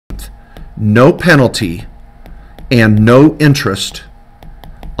no penalty and no interest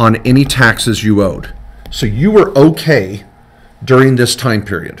on any taxes you owed. So you were okay during this time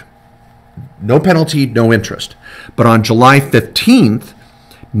period. No penalty, no interest. But on July 15th,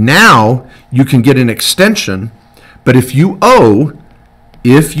 now you can get an extension, but if you owe,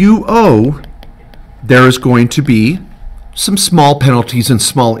 there is going to be some small penalties and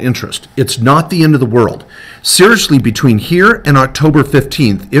small interest. It's not the end of the world. Seriously, between here and October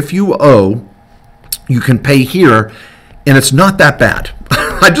 15th, if you owe, you can pay here, and it's not that bad.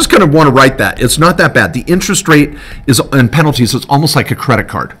 I just kind of want to write that. It's not that bad. The interest rate is and penalties is almost like a credit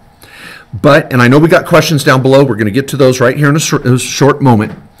card. But, and I know we got questions down below. We're going to get to those right here in a short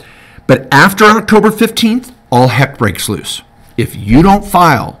moment. But after October 15th, all heck breaks loose. If you don't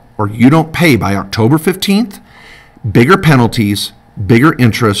file or you don't pay by October 15th, bigger penalties, bigger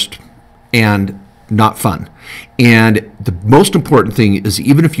interest, and not fun. And the most important thing is,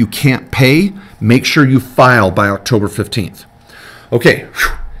 even if you can't pay, make sure you file by October 15th. Okay,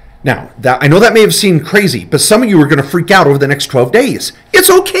 now I know that may have seemed crazy, but some of you are going to freak out over the next 12 days. It's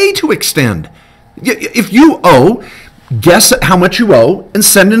okay to extend. If you owe, guess at how much you owe and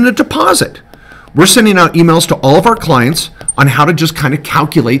send in a deposit. We're sending out emails to all of our clients on how to just kind of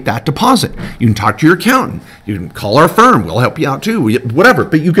calculate that deposit. You can talk to your accountant. You can call our firm. We'll help you out too, whatever.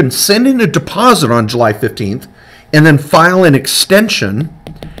 But you can send in a deposit on July 15th and then file an extension,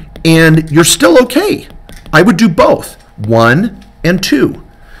 and you're still okay. I would do both, 1 and 2.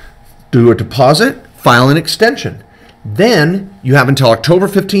 Do a deposit, file an extension. Then you have until October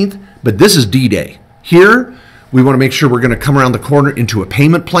 15th, but this is D-Day. Here, we want to make sure we're going to come around the corner into a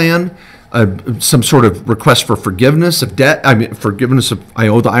payment plan, some sort of request for forgiveness of debt. I mean, forgiveness of, I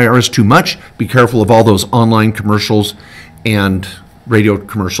owe the IRS too much. Be careful of all those online commercials and radio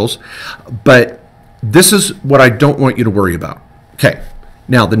commercials. But this is what I don't want you to worry about. Okay,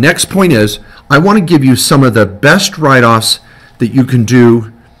 now the next point is, I want to give you some of the best write-offs that you can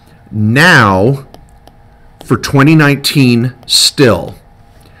do now for 2019 still.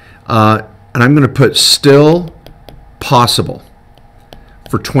 And I'm going to put still possible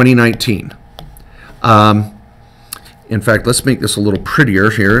for 2019. In fact, let's make this a little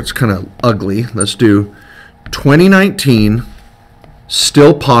prettier here. It's kind of ugly. Let's do 2019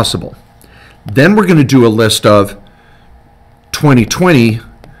 still possible. Then we're going to do a list of 2020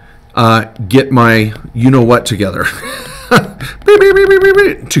 get my you-know-what together.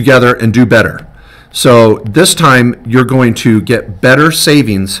 Together and do better. So this time you're going to get better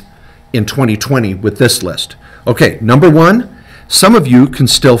savings in 2020 with this list. Okay, number 1, some of you can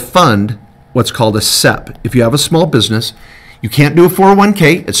still fund what's called a SEP. If you have a small business, you can't do a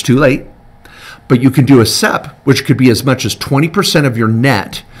 401k, it's too late, but you can do a SEP, which could be as much as 20% of your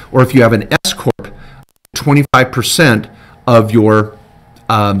net, or if you have an S Corp, 25% of your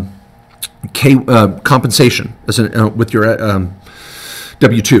compensation as with your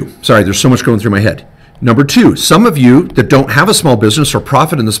W-2. Sorry, there's so much going through my head. Number 2, some of you that don't have a small business or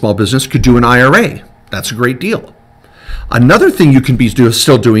profit in the small business could do an IRA. That's a great deal. Another thing you can be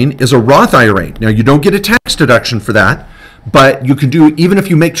still doing is a Roth IRA. Now, you don't get a tax deduction for that, but you can do, even if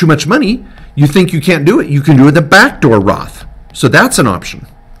you make too much money, you think you can't do it, you can do it the backdoor Roth. So that's an option.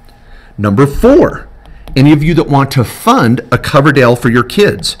 Number 4, any of you that want to fund a Coverdale for your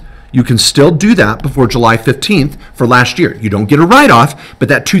kids, you can still do that before July 15th for last year. You don't get a write-off, but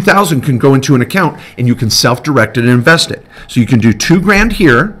that $2,000 can go into an account and you can self-direct it and invest it. So you can do $2,000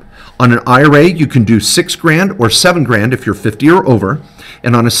 here. On an IRA, you can do $6,000 or $7,000 if you're 50 or over.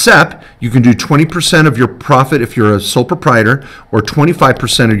 And on a SEP, you can do 20% of your profit if you're a sole proprietor, or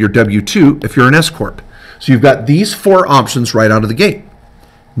 25% of your W-2 if you're an S Corp. So you've got these 4 options right out of the gate.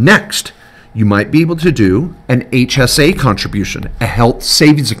 Next, you might be able to do an HSA contribution, a health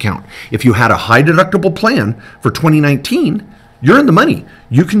savings account. If you had a high deductible plan for 2019, you're in the money.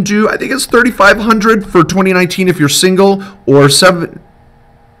 You can do, I think it's $3,500 for 2019 if you're single, or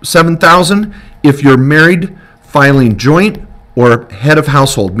 $7,000 if you're married, filing joint, or head of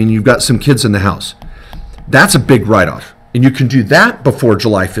household, meaning you've got some kids in the house. That's a big write-off. And you can do that before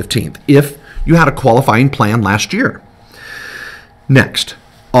July 15th if you had a qualifying plan last year. Next,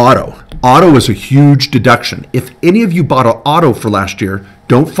 auto. Auto is a huge deduction. If any of you bought an auto for last year,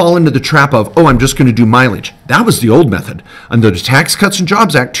 don't fall into the trap of, oh, I'm just going to do mileage. That was the old method. Under the Tax Cuts and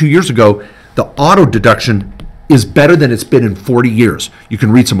Jobs Act 2 years ago, the auto deduction is better than it's been in 40 years. You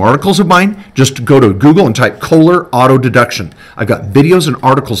can read some articles of mine. Just go to Google and type Kohler auto deduction. I've got videos and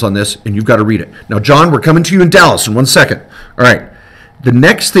articles on this, and you've got to read it. Now, John, we're coming to you in Dallas in 1 second. All right. The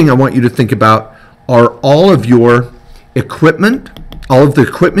next thing I want you to think about are all of your equipment, all of the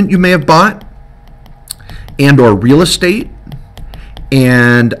equipment you may have bought, and or real estate,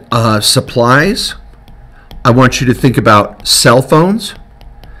 And supplies, I want you to think about cell phones.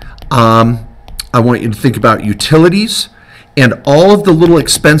 I want you to think about utilities and all of the little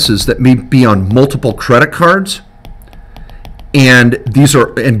expenses that may be on multiple credit cards. And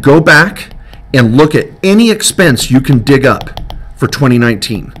go back and look at any expense you can dig up for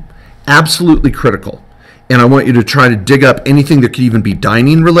 2019. Absolutely critical. And I want you to try to dig up anything that could even be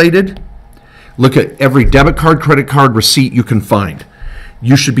dining related. Look at every debit card, credit card, receipt you can find.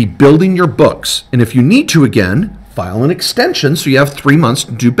 You should be building your books. And if you need to, again, file an extension so you have 3 months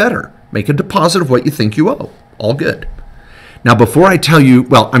to do better. Make a deposit of what you think you owe. All good. Now, before I tell you,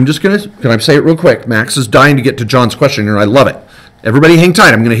 well, can I say it real quick? Max is dying to get to John's question here. I love it. Everybody hang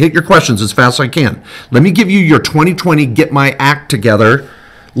tight. I'm going to hit your questions as fast as I can. Let me give you your 2020 Get My Act Together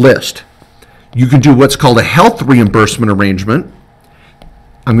list. You can do what's called a health reimbursement arrangement.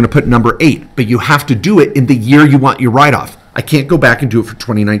 I'm going to put number 8, but you have to do it in the year you want your write-off. I can't go back and do it for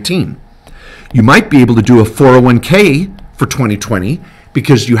 2019. You might be able to do a 401k for 2020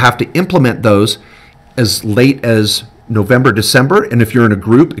 because you have to implement those as late as November, December, and if you're in a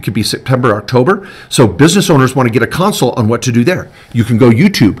group, it could be September, October. So business owners want to get a consult on what to do there. You can go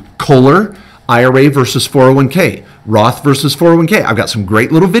YouTube, Kohler, IRA versus 401k, Roth versus 401k. I've got some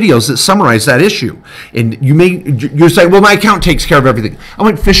great little videos that summarize that issue. And you're saying, well, my account takes care of everything. I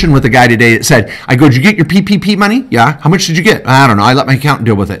went fishing with a guy today that said, did you get your PPP money? Yeah. How much did you get? I don't know. I let my accountant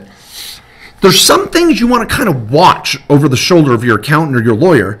deal with it. There's some things you want to kind of watch over the shoulder of your accountant or your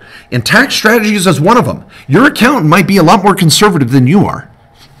lawyer, and tax strategies is one of them. Your accountant might be a lot more conservative than you are.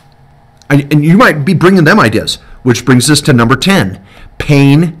 And you might be bringing them ideas, which brings us to number 10,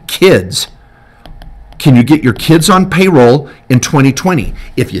 paying kids. Can you get your kids on payroll in 2020?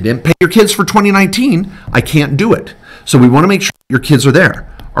 If you didn't pay your kids for 2019, I can't do it. So we want to make sure your kids are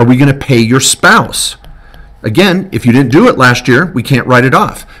there. Are we going to pay your spouse? Again, if you didn't do it last year, we can't write it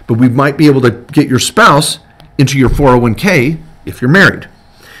off. But we might be able to get your spouse into your 401k if you're married.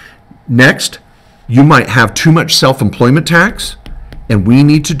 Next, you might have too much self-employment tax, and we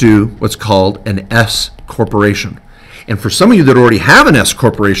need to do what's called an S corporation. And for some of you that already have an S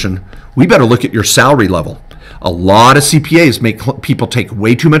corporation, we better look at your salary level. A lot of CPAs make people take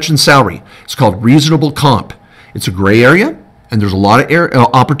way too much in salary. It's called reasonable comp. It's a gray area, and there's a lot of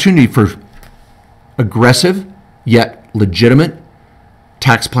opportunity for aggressive yet legitimate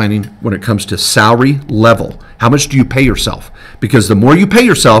tax planning when it comes to salary level. How much do you pay yourself? Because the more you pay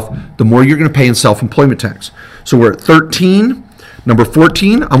yourself, the more you're going to pay in self-employment tax. So we're at 13. Number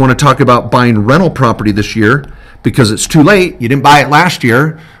 14, I want to talk about buying rental property this year because it's too late. You didn't buy it last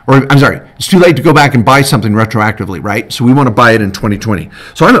year. It's too late to go back and buy something retroactively, right? So we want to buy it in 2020.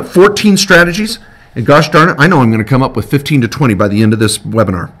 So I'm at 14 strategies. And gosh darn it, I know I'm going to come up with 15 to 20 by the end of this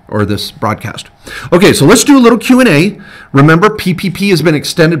webinar or this broadcast. Okay, so let's do a little Q&A. Remember, PPP has been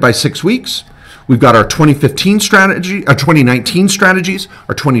extended by 6 weeks. We've got our 2015 strategy, our 2019 strategies,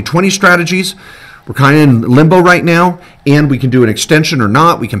 our 2020 strategies. We're kind of in limbo right now, and we can do an extension or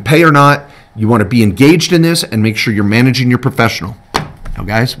not. We can pay or not. You want to be engaged in this and make sure you're managing your professional. Now,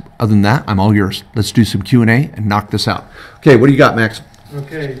 guys, other than that, I'm all yours. Let's do some Q&A and knock this out. Okay, what do you got, Max?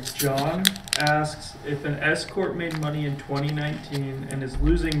 Okay, John asks, if an S Corp made money in 2019 and is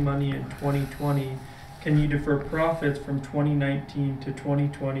losing money in 2020, can you defer profits from 2019 to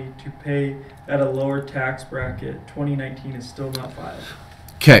 2020 to pay at a lower tax bracket? 2019 is still not filed.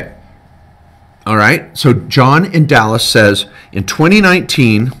 Okay. All right. So John in Dallas says, in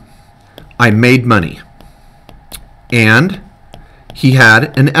 2019, I made money. And he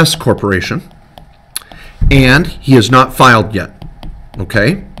had an S corporation. And he has not filed yet.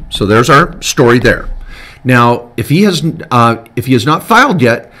 Okay, so there's our story there. Now, if he has not filed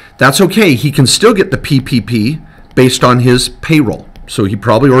yet, that's okay. He can still get the PPP based on his payroll. So he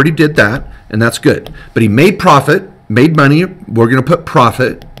probably already did that, and that's good. But he made profit, made money. We're going to put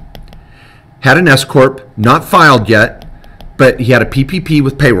profit. Had an S corp, not filed yet, but he had a PPP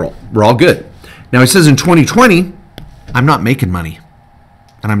with payroll. We're all good. Now he says in 2020, I'm not making money,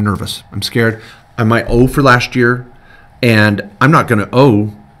 and I'm nervous. I'm scared. I might owe for last year. And I'm not going to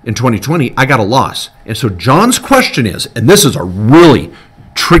owe in 2020. I got a loss. And so John's question is, and this is a really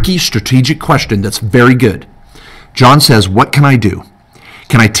tricky strategic question that's very good. John says, what can I do?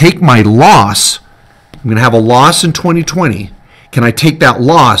 Can I take my loss? I'm going to have a loss in 2020. Can I take that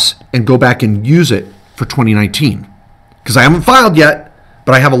loss and go back and use it for 2019? Because I haven't filed yet,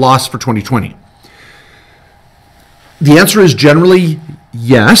 but I have a loss for 2020. The answer is generally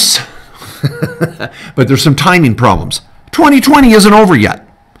yes, but there's some timing problems. 2020 isn't over yet,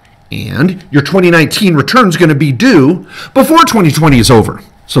 and your 2019 return is going to be due before 2020 is over.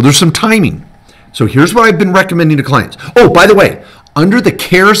 So there's some timing. So here's what I've been recommending to clients. Oh, by the way, Under the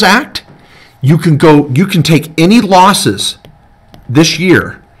CARES Act, you can take any losses this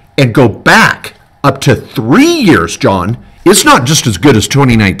year and go back up to 3 years, John. It's not just as good as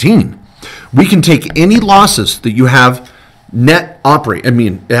 2019. We can take any losses that you have net operate. I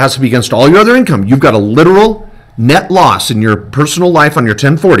mean, it has to be against all your other income. You've got a literal net loss in your personal life on your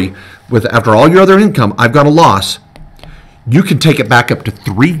 1040 with after all your other income, I've got a loss. You can take it back up to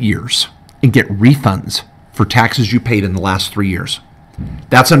 3 years and get refunds for taxes you paid in the last 3 years.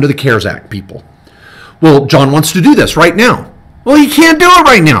 That's under the CARES Act, people. Well, John wants to do this right now. Well, he can't do it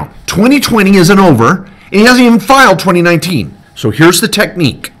right now. 2020 isn't over, and he hasn't even filed 2019. So here's the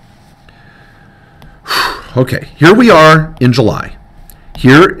technique. Okay, here we are in July.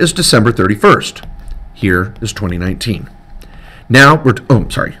 Here is December 31st. Here is 2019. Now we're,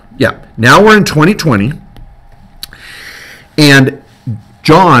 now we're in 2020, and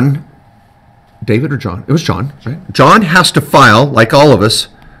David or John? It was John, right? John has to file, like all of us,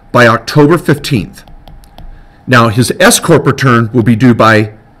 by October 15th. Now, his S-Corp return will be due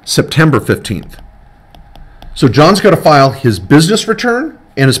by September 15th. So John's got to file his business return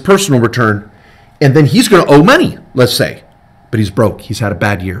and his personal return, and then he's going to owe money, let's say. But he's broke. He's had a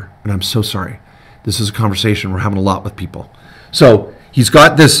bad year, and I'm so sorry. This is a conversation we're having a lot with people. So he's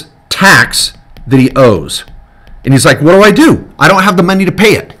got this tax that he owes. And he's like, what do? I don't have the money to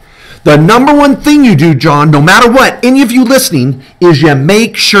pay it. The number one thing you do, John, no matter what, any of you listening, is you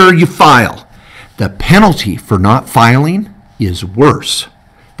make sure you file. The penalty for not filing is worse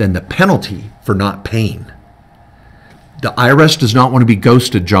than the penalty for not paying. The IRS does not want to be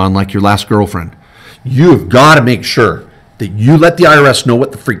ghosted, John, like your last girlfriend. You've got to make sure that you let the IRS know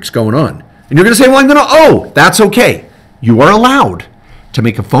what the freak's going on. And you're going to say, well, I'm going to owe. That's okay. You are allowed to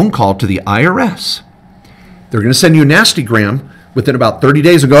make a phone call to the IRS. They're going to send you a nastygram within about 30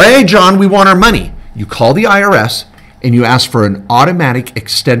 days and go, hey, John, we want our money. You call the IRS and you ask for an automatic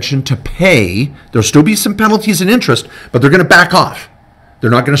extension to pay. There'll still be some penalties and interest, but they're going to back off.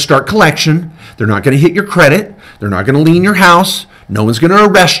 They're not going to start collection. They're not going to hit your credit. They're not going to lien your house. No one's going to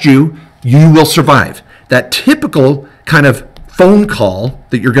arrest you. You will survive. That typical kind of phone call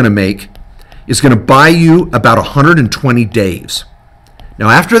that you're going to make is going to buy you about 120 days. Now,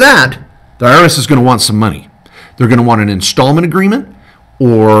 after that, the IRS is going to want some money. They're going to want an installment agreement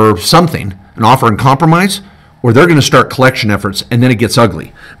or something, an offer in compromise, or they're going to start collection efforts, and then it gets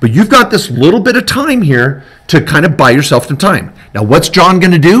ugly. But you've got this little bit of time here to kind of buy yourself some time. Now, what's John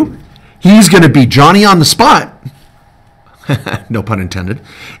going to do? He's going to be Johnny on the spot, no pun intended,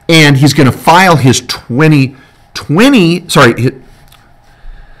 and he's going to file his 2020,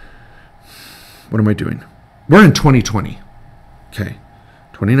 what am I doing? We're in 2020. Okay,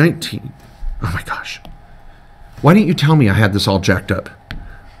 2019. Oh my gosh. Why didn't you tell me I had this all jacked up?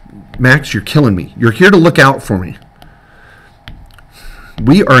 Max, you're killing me. You're here to look out for me.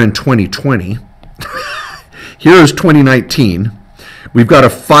 We are in 2020. Here is 2019. We've got to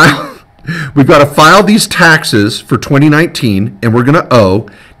file these taxes for 2019, and we're going to owe.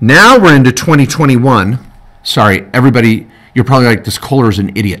 Now we're into 2021. Sorry, everybody, you're probably like, this Kohler is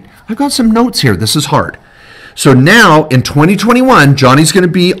an idiot. I've got some notes here. This is hard. So now in 2021, Johnny's going to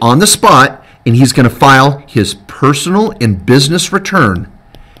be on the spot, and he's going to file his personal and business return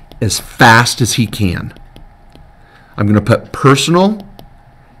as fast as he can. I'm going to put personal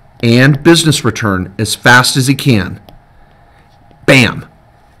and business return as fast as he can. Bam.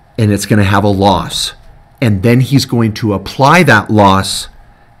 And it's going to have a loss. And then he's going to apply that loss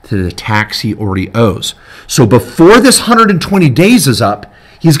to the tax he already owes. So before this 120 days is up,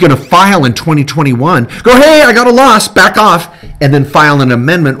 he's going to file in 2021, go, hey, I got a loss, back off, and then file an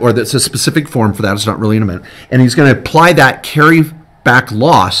amendment, or that's a specific form for that. It's not really an amendment. And he's going to apply that carry back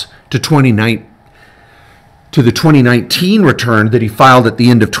loss to the 2019 return that he filed at the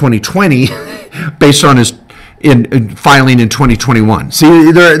end of 2020 based on his in filing in 2021.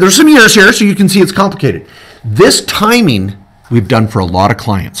 See, there's some years here, so you can see it's complicated. This timing we've done for a lot of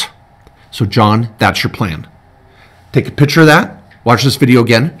clients. So John, that's your plan. Take a picture of that. Watch this video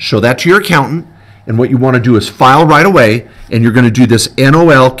again, show that to your accountant, and what you want to do is file right away, and you're going to do this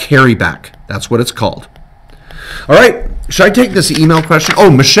NOL carryback. That's what it's called. All right, should I take this email question?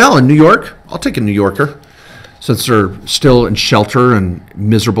 Oh, Michelle in New York. I'll take a New Yorker since they're still in shelter and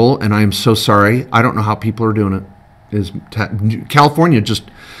miserable, and I am so sorry. I don't know how people are doing it. California just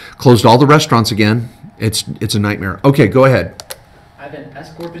closed all the restaurants again. It's a nightmare. Okay, go ahead. I have an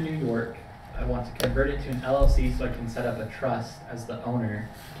S Corp in New York. I want to convert it to an LLC so I can set up a trust as the owner.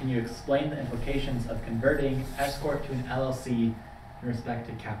 Can you explain the implications of converting S Corp to an LLC in respect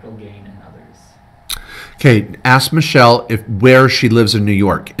to capital gain and others? Okay, ask Michelle where she lives in New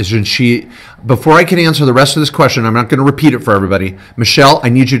York. Isn't she? Before I can answer the rest of this question, I'm not going to repeat it for everybody. Michelle, I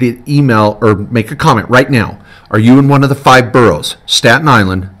need you to email or make a comment right now. Are you in one of the 5 boroughs? Staten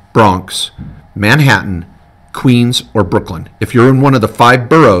Island, Bronx, Manhattan, Queens, or Brooklyn? If you're in one of the 5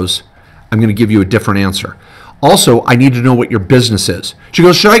 boroughs, I'm going to give you a different answer. Also, I need to know what your business is. She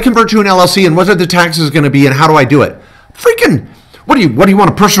goes, should I convert to an LLC, and what are the taxes going to be, and how do I do it? Freaking, what do you want,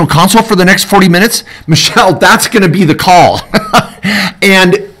 a personal consult for the next 40 minutes? Michelle, that's going to be the call.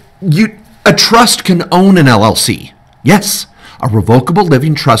 And a trust can own an LLC. Yes, a revocable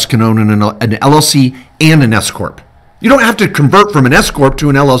living trust can own an LLC and an S Corp. You don't have to convert from an S Corp to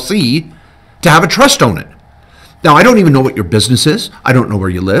an LLC to have a trust own it. Now, I don't even know what your business is. I don't know where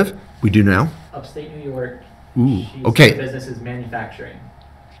you live. We do now. Upstate New York. Ooh, She's okay. Business is manufacturing.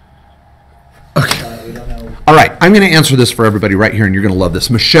 Okay. We don't know. All right, I'm going to answer this for everybody right here, and you're going to love this.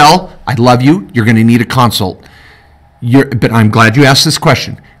 Michelle, I love you. You're going to need a consult. But I'm glad you asked this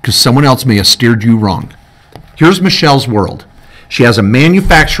question because someone else may have steered you wrong. Here's Michelle's world. She has a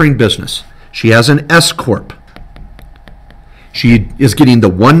manufacturing business. She has an S Corp. She is getting the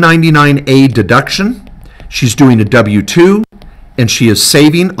 199A deduction. She's doing a W-2, and she is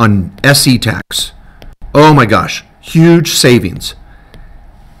saving on SE tax. Oh my gosh, huge savings.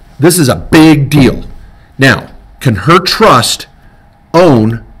 This is a big deal. Now, can her trust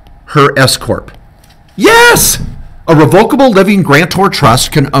own her S Corp? Yes! A revocable living grantor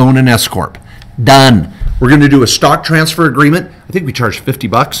trust can own an S Corp. Done. We're going to do a stock transfer agreement. I think we charge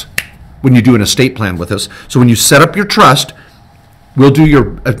 $50 when you do an estate plan with us. So when you set up your trust, we'll do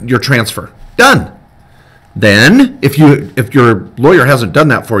your transfer. Done. Then, if your lawyer hasn't done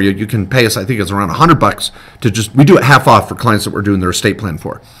that for you, you can pay us, I think it's around $100 to we do it half off for clients that we're doing their estate plan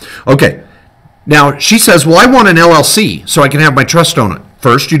for. Okay. Now, she says, well, I want an LLC so I can have my trust own it.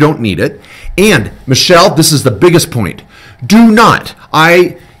 First, you don't need it. And, Michelle, this is the biggest point. Do not,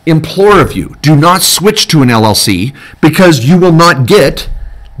 I implore of you, do not switch to an LLC because you will not get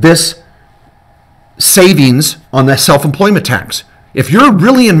this savings on the self-employment tax. If you're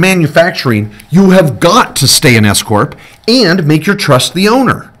really in manufacturing, you have got to stay in S Corp and make your trust the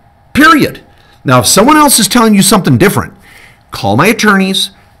owner, period. Now, if someone else is telling you something different, call my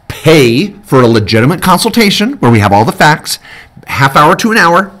attorneys, pay for a legitimate consultation where we have all the facts, half hour to an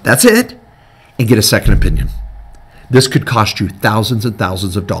hour, that's it, and get a second opinion. This could cost you thousands and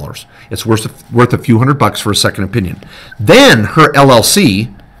thousands of dollars. It's worth a few $100 for a second opinion. Then her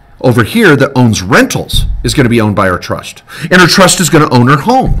LLC over here that owns rentals is going to be owned by our trust. And her trust is going to own her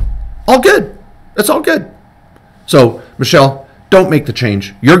home. All good. It's all good. So, Michelle, don't make the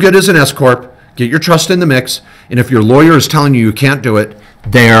change. You're good as an S Corp. Get your trust in the mix. And if your lawyer is telling you can't do it,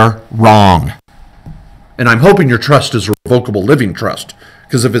 they're wrong. And I'm hoping your trust is a revocable living trust.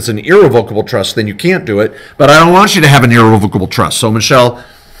 Because if it's an irrevocable trust, then you can't do it. But I don't want you to have an irrevocable trust. So, Michelle,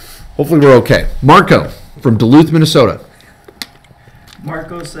 hopefully we're okay. Marco from Duluth, Minnesota.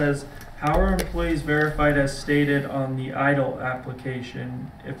 Marco says, how are employees verified as stated on the EIDL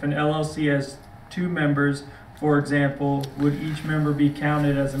application? If an LLC has 2 members, for example, would each member be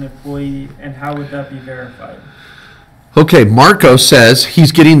counted as an employee, and how would that be verified? Okay, Marco says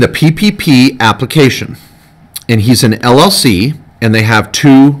he's getting the PPP application, and he's an LLC, and they have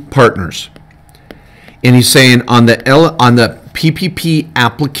 2 partners. And he's saying on the PPP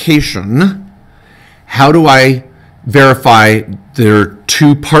application, how do I verify their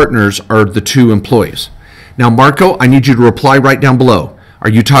 2 partners are the 2 employees? Now, Marco, I need you to reply right down below. Are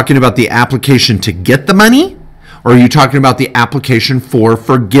you talking about the application to get the money, or are you talking about the application for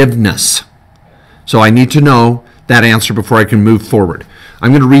forgiveness? So I need to know that answer before I can move forward.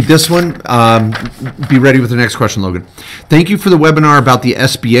 I'm going to read this one. Be ready with the next question, Logan. Thank you for the webinar about the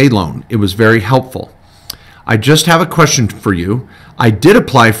SBA loan. It was very helpful. I just have a question for you. I did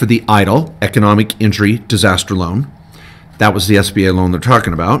apply for the EIDL, Economic Injury Disaster Loan. That was the SBA loan they're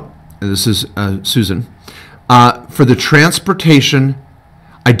talking about. This is Susan. For the transportation,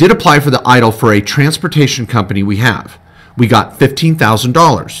 I did apply for the EIDL for a transportation company we have. We got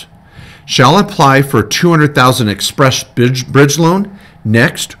 $15,000. Shall I apply for $200,000 express bridge loan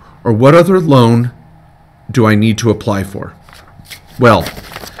next, or what other loan do I need to apply for? Well,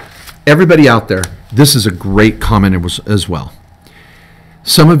 everybody out there, this is a great comment as well.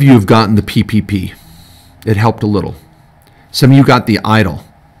 Some of you have gotten the PPP. It helped a little. Some of you got the EIDL.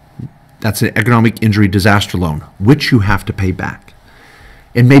 That's an economic injury disaster loan, which you have to pay back.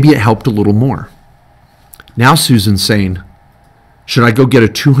 And maybe it helped a little more. Now Susan's saying, should I go get a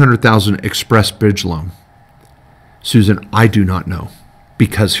 $200,000 express bridge loan? Susan, I do not know.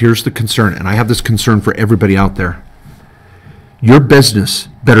 Because here's the concern, and I have this concern for everybody out there. Your business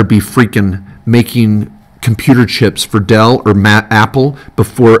better be freaking making computer chips for Dell or Apple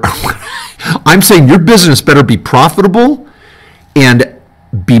before. I'm saying your business better be profitable and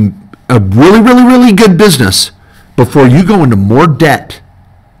be a really, really, really good business before you go into more debt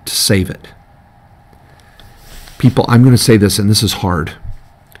to save it. People, I'm going to say this, and this is hard.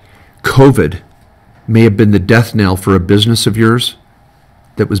 COVID may have been the death knell for a business of yours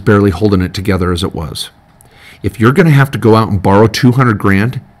that was barely holding it together as it was. If you're going to have to go out and borrow 200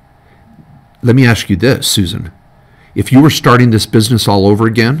 grand, let me ask you this, Susan. If you were starting this business all over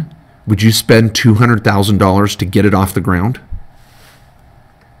again, would you spend $200,000 to get it off the ground?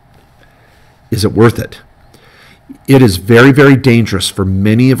 Is it worth it? It is very, very dangerous for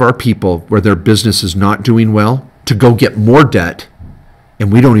many of our people where their business is not doing well to go get more debt,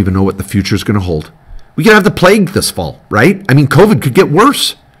 and we don't even know what the future is going to hold. We could have the plague this fall, right? I mean, COVID could get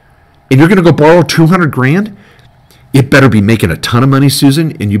worse. And you're going to go borrow 200 grand? It better be making a ton of money,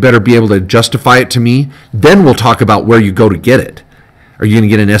 Susan, and you better be able to justify it to me. Then we'll talk about where you go to get it. Are you going to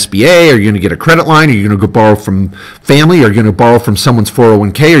get an SBA? Are you going to get a credit line? Are you going to go borrow from family? Are you going to borrow from someone's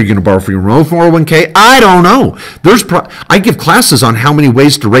 401k? Are you going to borrow from your own 401k? I don't know. I give classes on how many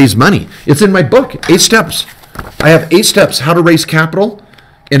ways to raise money. It's in my book, 8 steps. I have 8 steps how to raise capital.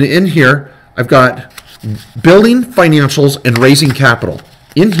 And in here, I've got building financials and raising capital.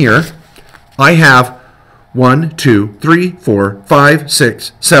 In here, I have 1, 2, 3, 4, 5,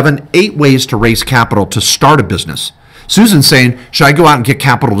 6, 7, 8 ways to raise capital to start a business. Susan's saying, should I go out and get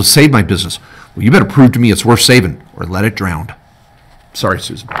capital to save my business? Well, you better prove to me it's worth saving or let it drown. Sorry,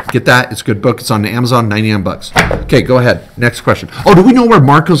 Susan. Get that. It's a good book. It's on Amazon, 99 bucks. Okay, go ahead. Next question. Oh, do we know what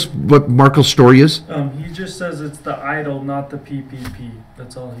Marco's story is? He just says it's the idle, not the PPP.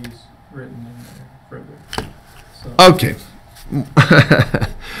 That's all he's written in there further. So. Okay.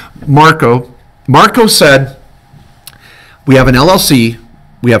 Marco said, we have an LLC,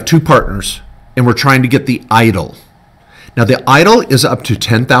 we have 2 partners, and we're trying to get the idle. Now, the idle is up to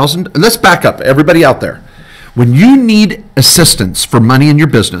 $10,000. Let's back up, everybody out there. When you need assistance for money in your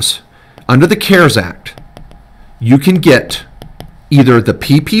business, under the CARES Act, you can get either the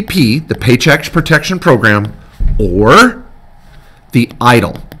PPP, the Paycheck Protection Program, or the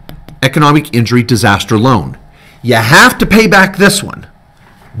idle, Economic Injury Disaster Loan. You have to pay back this one.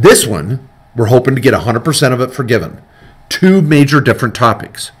 This one, we're hoping to get 100% of it forgiven. 2 major different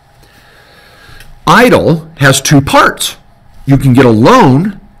topics. Idle has 2 parts. You can get a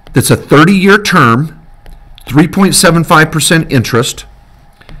loan that's a 30-year term, 3.75% interest,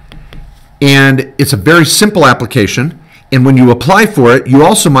 and it's a very simple application. And when you apply for it, you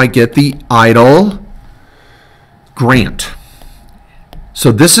also might get the idle grant.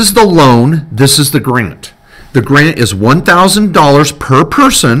 So this is the loan, this is the grant. The grant is $1,000 per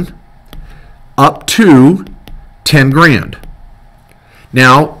person up to 10 grand.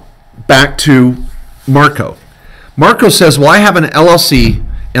 Now, back to Marco. Marco says, well, I have an LLC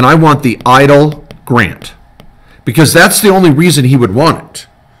and I want the idle grant because that's the only reason he would want it,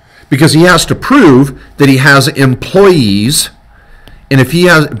 because he has to prove that he has employees. And if he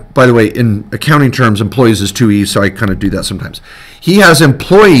has, by the way, in accounting terms, employees is 2 E's, so I kind of do that sometimes. He has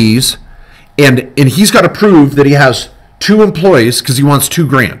employees, and he's got to prove that he has 2 employees because he wants 2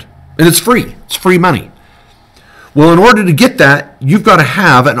 grand. And it's free. It's free money. Well, in order to get that, you've got to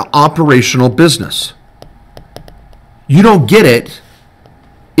have an operational business. You don't get it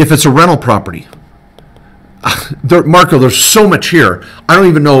if it's a rental property. Marco, there's so much here. I don't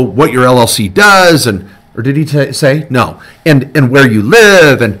even know what your LLC does, or did he say? No. And where you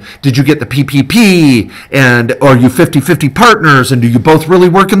live, and did you get the PPP, and are you 50-50 partners, and do you both really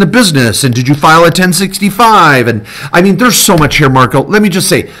work in the business, and did you file a 1065? And I mean, there's so much here, Marco. Let me just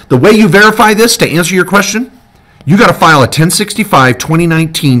say, the way you verify this, to answer your question, you got to file a 1065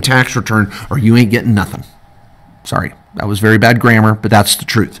 2019 tax return, or you ain't getting nothing. Sorry, that was very bad grammar, but that's the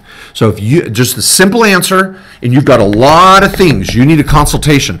truth. So if you, just a simple answer, and you've got a lot of things, you need a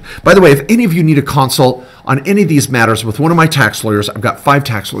consultation. By the way, if any of you need a consult on any of these matters with one of my tax lawyers, I've got 5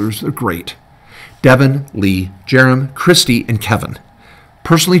 tax lawyers. They're great. Devin, Lee, Jerem, Christy, and Kevin.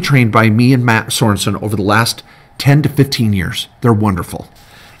 Personally trained by me and Matt Sorensen over the last 10 to 15 years. They're wonderful.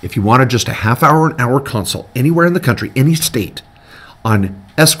 If you wanted just a half hour, an hour consult anywhere in the country, any state, on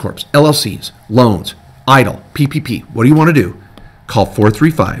S Corps, LLCs, loans, idle, PPP, what do you want to do? Call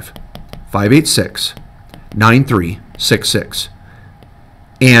 435-586-9366.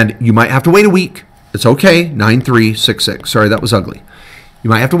 And you might have to wait a week. It's okay, 9366. Sorry, that was ugly. You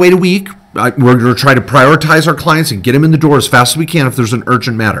might have to wait a week. We're going to try to prioritize our clients and get them in the door as fast as we can if there's an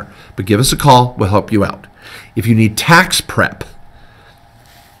urgent matter. But give us a call. We'll help you out. If you need tax prep,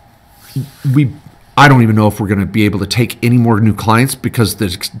 I don't even know if we're going to be able to take any more new clients because the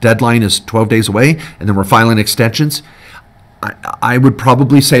deadline is 12 days away and then we're filing extensions. I would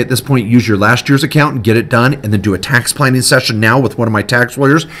probably say at this point, use your last year's account and get it done, and then do a tax planning session now with one of my tax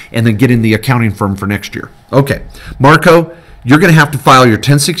lawyers, and then get in the accounting firm for next year. Okay, Marco, you're going to have to file your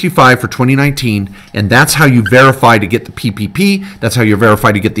 1065 for 2019, and that's how you verify to get the PPP. That's how you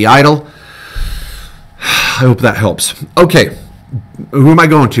verify to get the EIDL. I hope that helps. Okay, who am I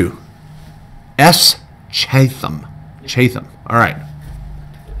going to? S. Chatham. Chatham. All right.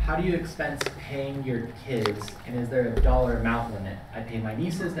 How do you expense paying your kids, and is there a dollar amount limit? I pay my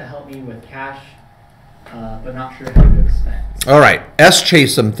nieces to help me with cash, but not sure how to expense. All right. S.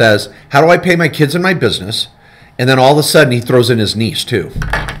 Chatham says, how do I pay my kids in my business? And then all of a sudden he throws in his niece too.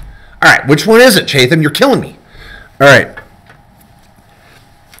 All right. Which one is it, Chatham? You're killing me. All right.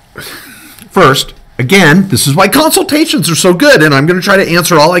 First, again, this is why consultations are so good, and I'm going to try to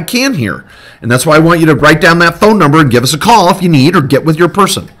answer all I can here. And that's why I want you to write down that phone number and give us a call if you need, or get with your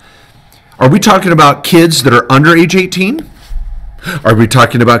person. Are we talking about kids that are under age 18? Are we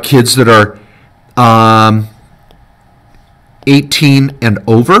talking about kids that are 18 and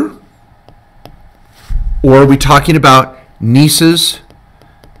over? Or are we talking about nieces,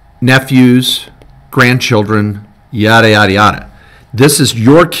 nephews, grandchildren, yada, yada, yada? This is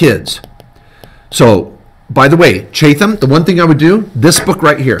your kids. So, by the way, Chatham, the one thing I would do, this book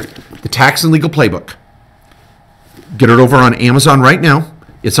right here, the Tax and Legal Playbook. Get it over on Amazon right now.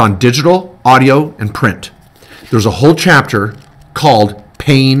 It's on digital, audio, and print. There's a whole chapter called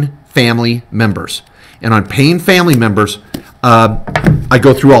Paying Family Members. And on Paying Family Members, I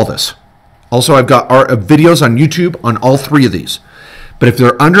go through all this. Also, I've got our videos on YouTube on all three of these. But if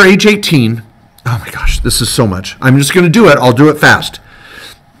they're under age 18, oh my gosh, this is so much. I'm just going to do it. I'll do it fast.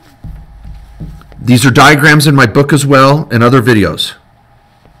 These are diagrams in my book as well, and other videos.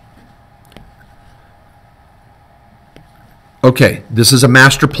 Okay, this is a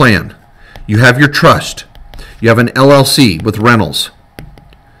master plan. You have your trust. You have an LLC with rentals.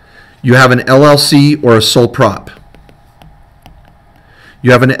 You have an LLC or a sole prop.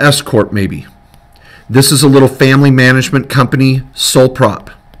 You have an S Corp maybe. This is a little family management company, sole prop.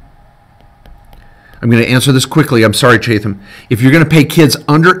 I'm going to answer this quickly. I'm sorry, Chatham. If you're going to pay kids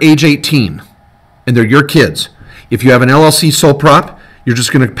under age 18, and they're your kids, if you have an LLC sole prop, you're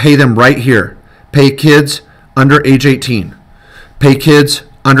just going to pay them right here. Pay kids under age 18. Pay kids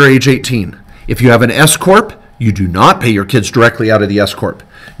under age 18. If you have an S Corp, you do not pay your kids directly out of the S Corp.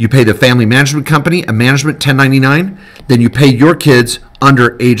 You pay the family management company a management 1099, then you pay your kids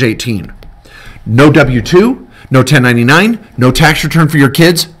under age 18. No W-2, no 1099, no tax return for your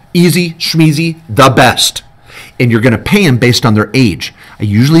kids. Easy, schmeezy, the best. And you're going to pay them based on their age. I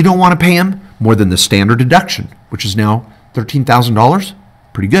usually don't want to pay them more than the standard deduction, which is now $13,000.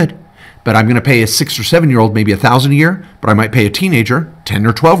 Pretty good. But I'm going to pay a 6 or 7 year old maybe $1,000 a year, but I might pay a teenager 10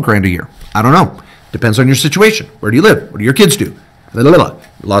 or 12 grand a year. I don't know. Depends on your situation. Where do you live? What do your kids do?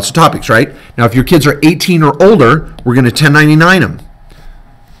 Lots of topics, right? Now, if your kids are 18 or older, we're going to 1099 them.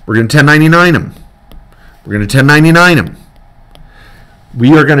 We're going to 1099 them. We're going to 1099 them.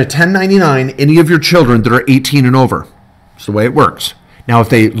 We are going to 1099 any of your children that are 18 and over. That's the way it works. Now, if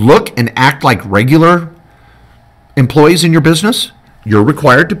they look and act like regular employees in your business, you're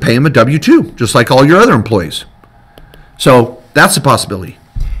required to pay them a W-2, just like all your other employees. So that's a possibility.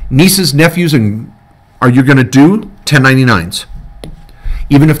 Nieces, nephews, and are you going to do 1099s,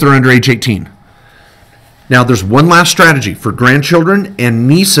 even if they're under age 18? Now, there's one last strategy for grandchildren and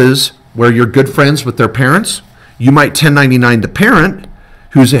nieces where you're good friends with their parents. You might 1099 the parent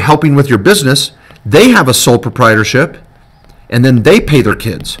who's helping with your business. They have a sole proprietorship, and then they pay their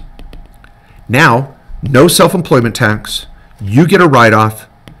kids. Now, no self-employment tax. You get a write-off.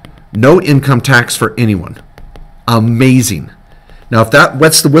 No income tax for anyone. Amazing. Now, if that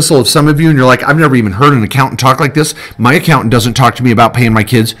wets the whistle of some of you and you're like, I've never even heard an accountant talk like this. My accountant doesn't talk to me about paying my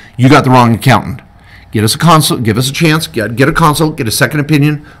kids. You got the wrong accountant. Get us a consult. Give us a chance. Get a consult. Get a second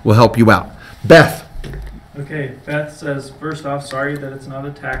opinion. We'll help you out. Beth. Okay, Beth says, first off, sorry that it's not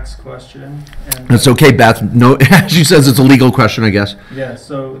a tax question. And It's okay, Beth. No, she says it's a legal question, I guess. yeah,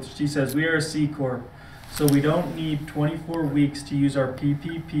 so she says, we are a C Corp, so we don't need 24 weeks to use our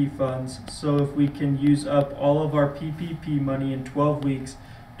PPP funds. So if we can use up all of our PPP money in 12 weeks,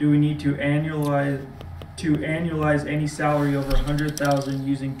 do we need to annualize any salary over 100,000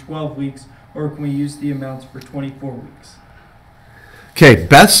 using 12 weeks, or can we use the amounts for 24 weeks? Okay,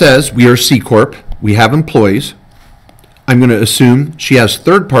 Beth says we are C Corp. We have employees. I'm going to assume she has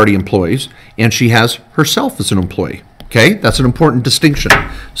third-party employees, and she has herself as an employee. Okay, that's an important distinction.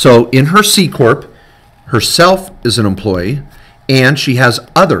 So in her C Corp, herself is an employee, and she has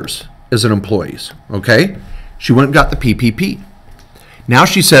others as an employee's, okay? She went and got the PPP. Now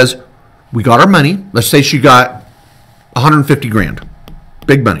she says, we got our money. Let's say she got 150 grand,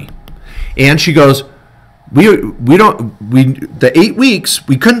 big money. And she goes, the 8 weeks,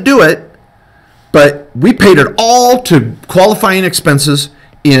 we couldn't do it, but we paid it all to qualifying expenses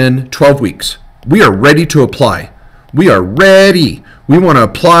in 12 weeks. We are ready to apply. We are ready. We want to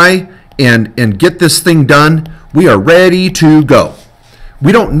apply and get this thing done. We are ready to go.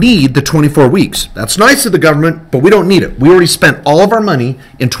 We don't need the 24 weeks. That's nice of the government, but we don't need it. We already spent all of our money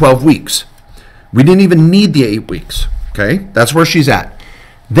in 12 weeks. We didn't even need the 8 weeks, okay? That's where she's at.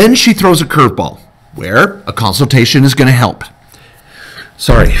 Then she throws a curveball where a consultation is going to help.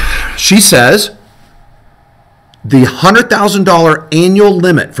 Sorry. She says the $100,000 annual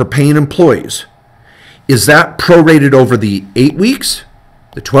limit for paying employees, is that prorated over the 8 weeks,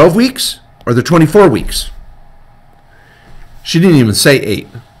 the 12 weeks, or the 24 weeks? She didn't even say 8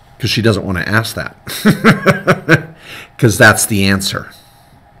 because she doesn't want to ask that. Because that's the answer.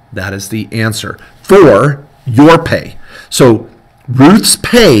 That is the answer for your pay. So Ruth's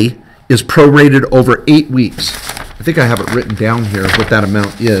pay is prorated over 8 weeks. I think I have it written down here what that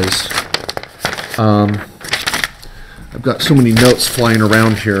amount is. I've got so many notes flying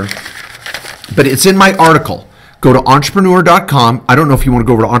around here. But it's in my article. Go to entrepreneur.com. I don't know if you want to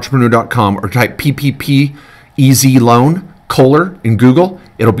go over to entrepreneur.com or type PPP Easy Loan Kohler in Google.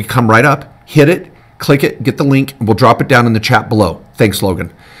 It'll come right up. Hit it, click it, get the link, and we'll drop it down in the chat below. Thanks,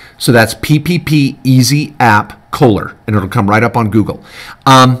 Logan. So that's PPP Easy App Kohler, and it'll come right up on Google.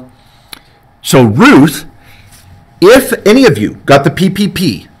 So Ruth, if any of you got the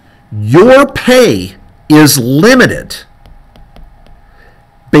PPP, your pay is limited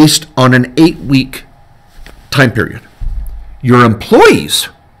based on an 8-week time period. Your employees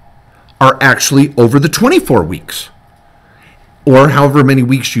are actually over the 24 weeks or however many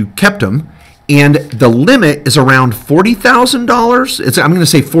weeks you kept them, and the limit is around $40,000. I'm going to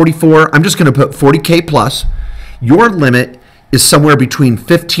say 44. I'm just going to put 40K plus. Your limit is somewhere between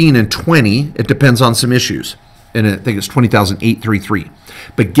 15 and 20. It depends on some issues, and I think it's 20,833.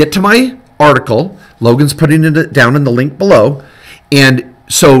 But get to my article. Logan's putting it down in the link below. And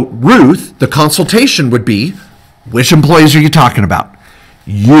so Ruth, the consultation would be, which employees are you talking about?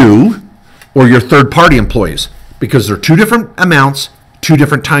 You or your third-party employees? Because they're two different amounts, two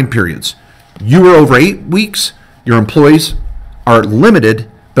different time periods. You were over 8 weeks. Your employees are limited,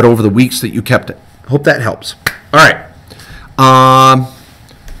 but over the weeks that you kept it. Hope that helps. All right.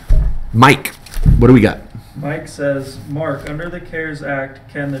 Mike, what do we got? Mike says, Mark, under the CARES Act,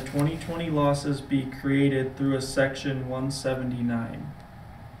 can the 2020 losses be created through a Section 179?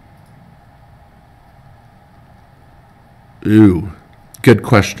 Ooh, good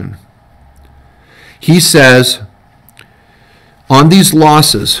question. He says, on these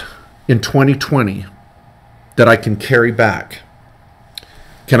losses in 2020 that I can carry back,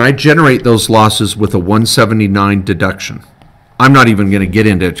 can I generate those losses with a 179 deduction? I'm not even going to get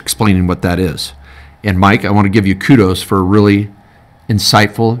into explaining what that is. And Mike, I want to give you kudos for a really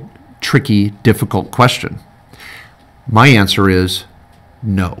insightful, tricky, difficult question. My answer is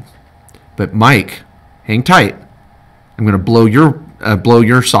no. But Mike, hang tight. I'm going to blow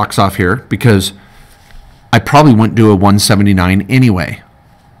your socks off here because I probably wouldn't do a 179 anyway.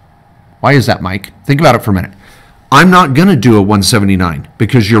 Why is that, Mike? Think about it for a minute. I'm not going to do a 179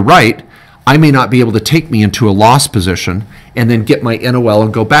 because you're right. I may not be able to take me into a loss position and then get my NOL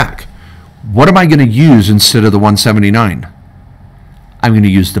and go back. What am I going to use instead of the 179? I'm going to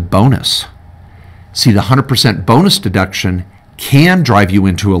use the bonus. See, the 100% bonus deduction can drive you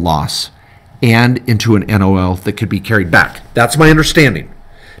into a loss and into an NOL that could be carried back. That's my understanding.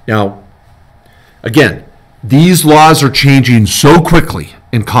 Now, again, these laws are changing so quickly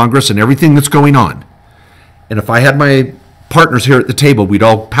in Congress and everything that's going on. And if I had my partners here at the table, we'd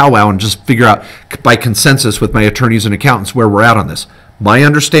all powwow and just figure out by consensus with my attorneys and accountants where we're at on this. My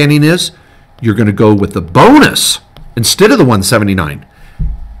understanding is you're going to go with the bonus instead of the 179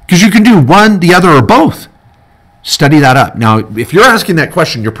 because you can do one, the other, or both. Study that up. Now, if you're asking that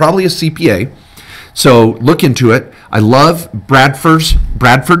question, you're probably a CPA, so look into it. I love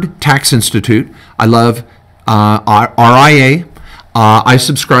Bradford Tax Institute. I love RIA. I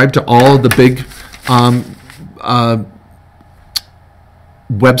subscribe to all the big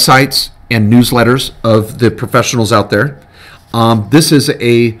websites and newsletters of the professionals out there. This is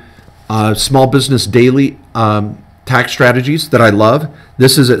a small business daily tax strategies that I love.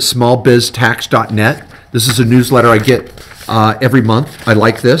 This is at smallbiztax.net. This is a newsletter I get every month. I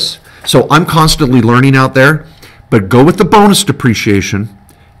like this. So I'm constantly learning out there, but go with the bonus depreciation,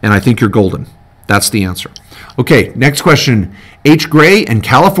 and I think you're golden. That's the answer. Okay, next question. H. Gray in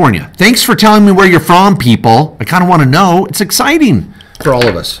California. Thanks for telling me where you're from, people. I kind of want to know. It's exciting for all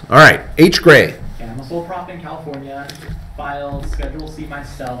of us. All right, H. Gray. Yeah, I'm a sole prop in California. Filed Schedule C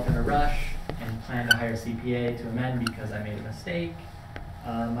myself in a rush and plan to hire a CPA to amend because I made a mistake.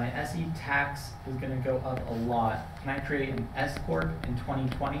 My SE tax is going to go up a lot. Can I create an S Corp in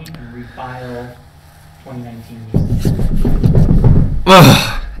 2020 and refile 2019 uses?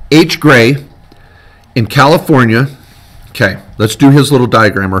 H. Gray in California. Okay, let's do his little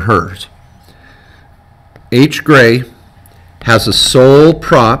diagram or hers. H. Gray has a sole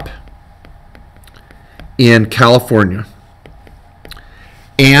prop in California.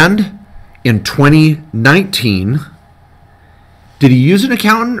 And in 2019, did he use an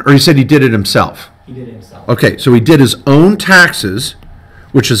accountant or he said he did it himself? He did it himself. Okay, so he did his own taxes,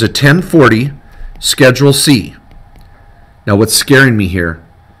 which is a 1040 Schedule C. Now what's scaring me here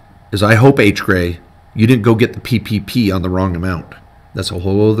is I hope, H. Gray, you didn't go get the PPP on the wrong amount. That's a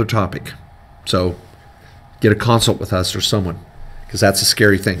whole other topic. So get a consult with us or someone, because that's a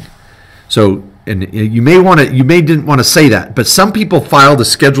scary thing. So, and you may didn't want to say that, but some people filed a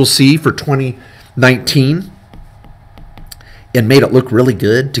Schedule C for 2019 and made it look really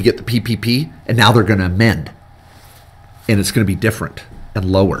good to get the PPP, and now they're going to amend, and it's going to be different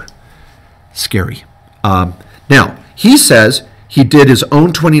and lower. Scary. Now, he says he did his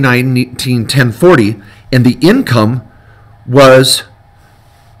own 2019 1040, and the income was,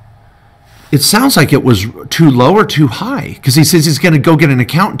 it sounds like it was too low or too high, because he says he's going to go get an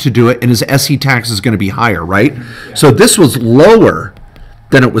accountant to do it, and his SE tax is going to be higher, right? Yeah. So this was lower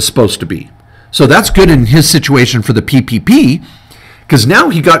than it was supposed to be. So that's good in his situation for the PPP, because now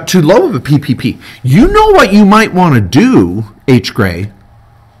he got too low of a PPP. You know what you might want to do, H. Gray?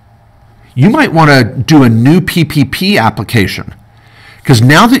 You might want to do a new PPP application, because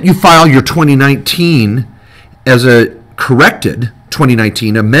now that you file your 2019 as a corrected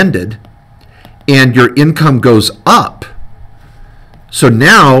 2019 amended, and your income goes up, so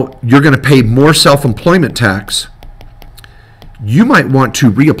now you're going to pay more self-employment tax, you might want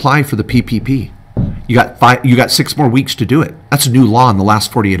to reapply for the PPP. You got 6 more weeks to do it. That's a new law in the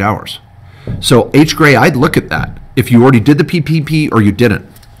last 48 hours. So H. Gray, I'd look at that if you already did the PPP or you didn't.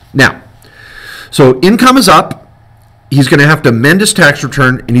 Now, so income is up. He's going to have to amend his tax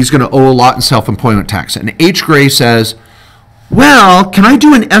return, and he's going to owe a lot in self-employment tax. And H. Gray says, well, can I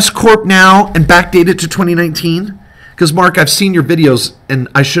do an S Corp now and backdate it to 2019? Because, Mark, I've seen your videos, and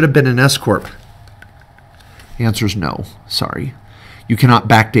I should have been an S Corp. The answer is no. Sorry. You cannot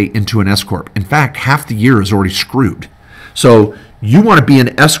backdate into an S Corp. In fact, half the year is already screwed. So you want to be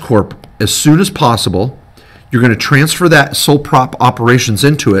an S Corp as soon as possible. You're going to transfer that sole prop operations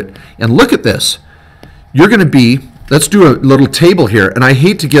into it. And look at this. You're going to be, let's do a little table here. And I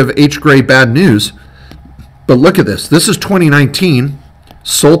hate to give H. Gray bad news, but look at this. This is 2019,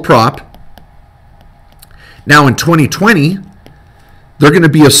 sole prop. Now in 2020, they're going to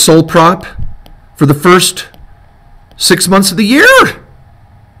be a sole prop for the first 6 months of the year.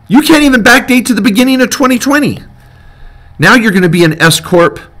 You can't even backdate to the beginning of 2020. Now you're going to be an S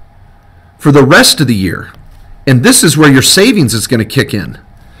Corp for the rest of the year. And this is where your savings is going to kick in.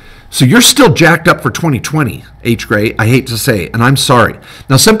 So you're still jacked up for 2020, H. Gray, I hate to say, and I'm sorry.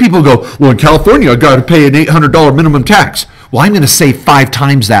 Now some people go, well, in California, I got to pay an $800 minimum tax. Well, I'm going to save 5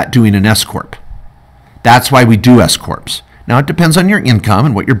 times that doing an S Corp. That's why we do S Corps. Now it depends on your income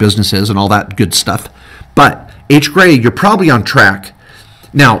and what your business is and all that good stuff. But H. Gray, you're probably on track.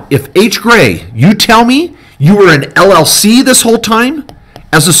 Now, if H. Gray, you tell me you were an LLC this whole time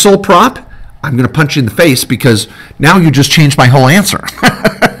as a sole prop, I'm going to punch you in the face, because now you just changed my whole answer.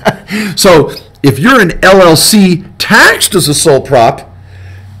 So if you're an LLC taxed as a sole prop,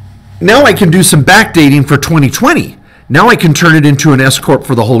 now I can do some backdating for 2020. Now I can turn it into an S Corp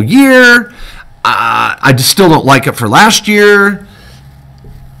for the whole year. I just still don't like it for last year.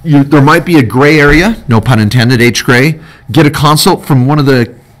 There might be a gray area, no pun intended, H. Gray. Get a consult from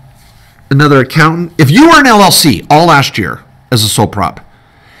another accountant. If you were an LLC all last year as a sole prop,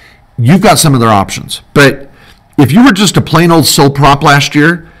 you've got some other options. But if you were just a plain old sole prop last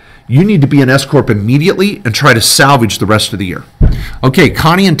year, you need to be an S Corp immediately and try to salvage the rest of the year. Okay,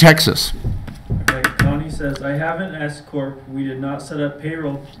 Connie in Texas. Okay, Connie says, I have an S Corp. We did not set up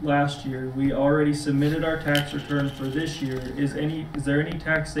payroll last year. We already submitted our tax return for this year. Is there any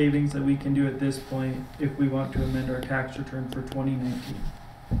tax savings that we can do at this point if we want to amend our tax return for 2019?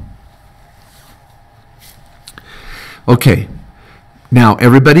 Okay. Now,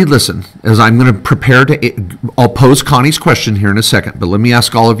 everybody listen, as I'm going to prepare I'll pose Connie's question here in a second, but let me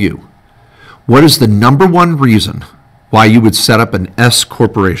ask all of you. What is the number one reason why you would set up an S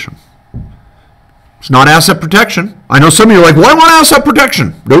corporation? It's not asset protection. I know some of you are like, well, I want asset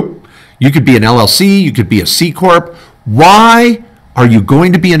protection. Nope. You could be an LLC. You could be a C Corp. Why are you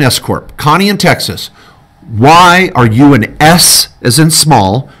going to be an S Corp? Connie in Texas, why are you an S, as in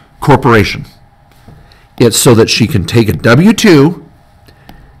small, corporation? It's so that she can take a W-2,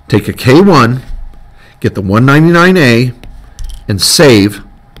 take a K-1, get the 199A, and save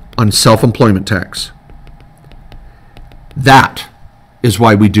on self-employment tax. That is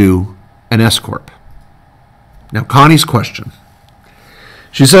why we do an S Corp. Now, Connie's question.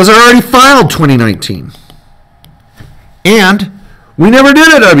 She says, I already filed 2019. And we never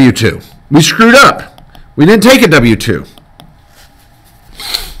did a W-2. We screwed up. We didn't take a W-2.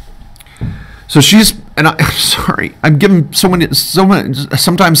 So she's, and I'm sorry, I'm giving sometimes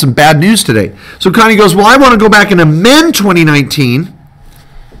some bad news today. So Connie goes, well, I want to go back and amend 2019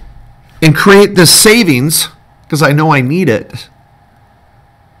 and create this savings because I know I need it.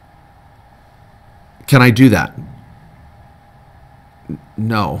 Can I do that?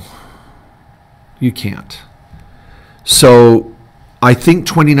 No, you can't. So I think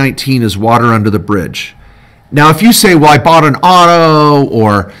 2019 is water under the bridge. Now, if you say, well, I bought an auto,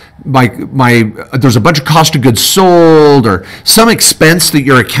 or there's a bunch of cost of goods sold, or some expense that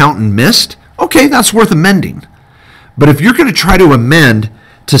your accountant missed, okay, that's worth amending. But if you're going to try to amend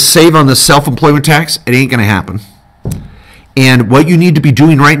to save on the self-employment tax, it ain't going to happen. And what you need to be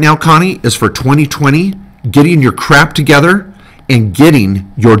doing right now, Connie, is for 2020, getting your crap together and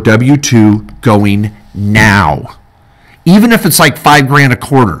getting your W-2 going now. Even if it's like $5,000 a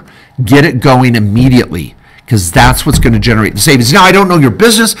quarter, get it going immediately, because that's what's going to generate the savings. Now, I don't know your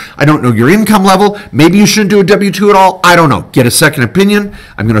business. I don't know your income level. Maybe you shouldn't do a W-2 at all. I don't know. Get a second opinion.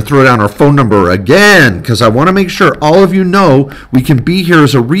 I'm going to throw down our phone number again, because I want to make sure all of you know we can be here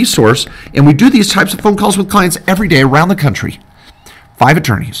as a resource, and we do these types of phone calls with clients every day around the country. 5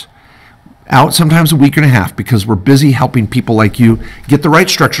 attorneys. Out sometimes a week and a half, because we're busy helping people like you get the right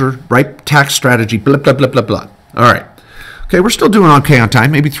structure, right tax strategy, blah, blah, blah, blah, blah. All right. Okay, we're still doing okay on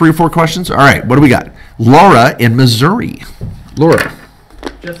time. Maybe 3 or 4 questions. All right, what do we got? Laura in Missouri. Laura.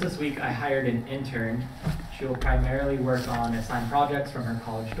 Just this week, I hired an intern. She will primarily work on assigned projects from her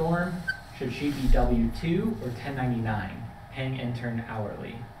college dorm. Should she be W-2 or 1099, paying intern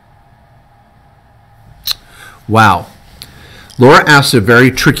hourly? Wow. Laura asked a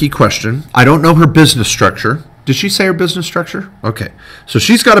very tricky question. I don't know her business structure. Did she say her business structure? Okay, so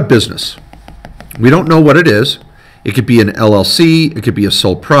she's got a business. We don't know what it is. It could be an LLC, it could be a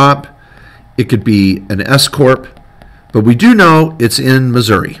sole prop, it could be an S Corp, but we do know it's in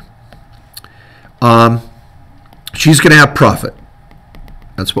Missouri. She's going to have profit.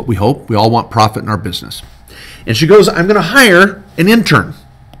 That's what we hope. We all want profit in our business. And she goes, I'm going to hire an intern.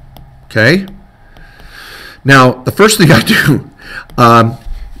 Okay? Now, the first thing I do,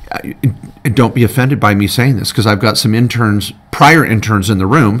 don't be offended by me saying this, because I've got some interns, prior interns in the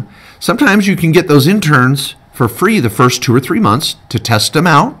room. Sometimes you can get those interns for free the first 2 or 3 months to test them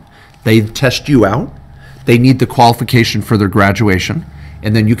out. They test you out. They need the qualification for their graduation,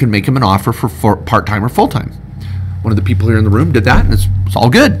 and then you can make them an offer for part-time or full-time. One of the people here in the room did that, and it's all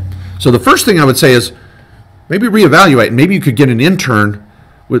good. So the first thing I would say is maybe reevaluate. Maybe you could get an intern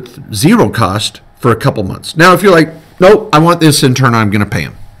with 0 cost for a couple months. Now, if you're like, nope, I want this intern, I'm going to pay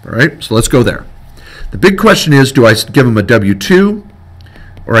him. All right, so let's go there. The big question is, do I give him a W-2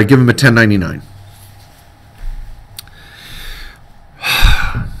 or I give him a 1099?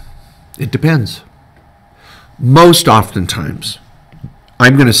 It depends. Most oftentimes,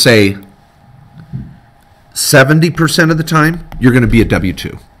 I'm going to say 70% of the time, you're going to be a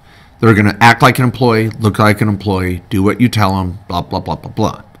W-2. They're going to act like an employee, look like an employee, do what you tell them, blah, blah, blah, blah,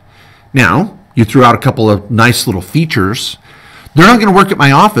 blah. Now, you threw out a couple of nice little features. They're not going to work at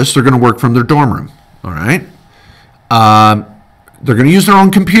my office. They're going to work from their dorm room. All right? They're going to use their own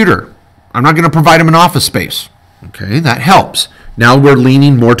computer. I'm not going to provide them an office space. Okay, that helps. Now we're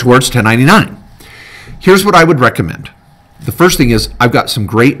leaning more towards 1099. Here's what I would recommend. The first thing is I've got some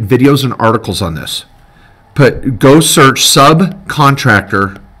great videos and articles on this. Go search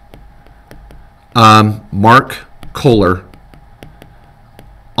subcontractor Mark Kohler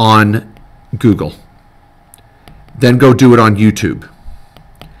on Google. Then go do it on YouTube.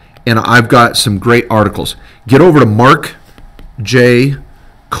 And I've got some great articles. Get over to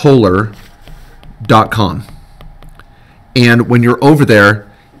markjkohler.com. And when you're over there,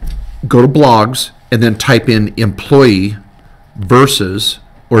 go to blogs and then type in employee versus,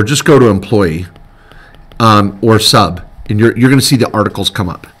 or just go to employee or sub, and you're going to see the articles come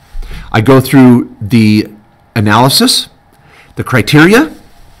up. I go through the analysis, the criteria.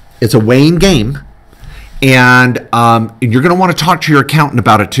 It's a weighing game, and you're going to want to talk to your accountant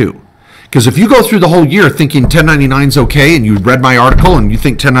about it too, Because if you go through the whole year thinking 1099 is okay, and you read my article and you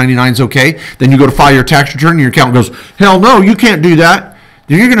think 1099 is okay, then you go to file your tax return and your accountant goes, hell no, you can't do that.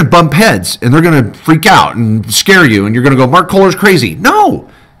 Then you're going to bump heads and they're going to freak out and scare you and you're going to go, Mark Kohler's crazy. No,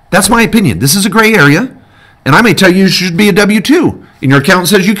 that's my opinion. This is a gray area. And I may tell you should be a W-2. And your accountant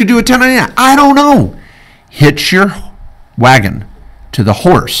says you could do a 1099. I don't know. Hitch your wagon to the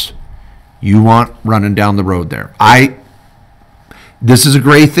horse you want running down the road there. This is a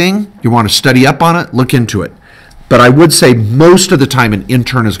gray thing. You want to study up on it, look into it. But I would say most of the time an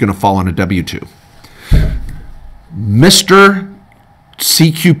intern is going to fall on a W-2. Mr.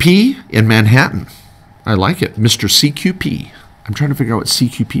 CQP in Manhattan. I like it. Mr. CQP. I'm trying to figure out what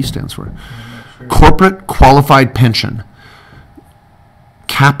CQP stands for. Corporate Qualified Pension.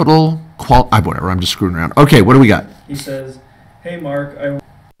 Whatever, I'm just screwing around. Okay, what do we got? He says, hey Mark, I work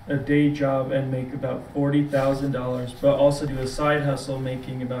a day job and make about $40,000, but also do a side hustle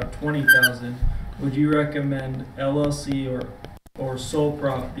making about $20,000. Would you recommend LLC or sole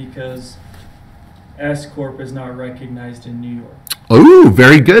prop because S Corp is not recognized in New York? Oh,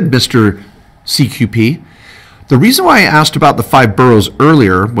 very good, Mr. CQP. The reason why I asked about the 5 boroughs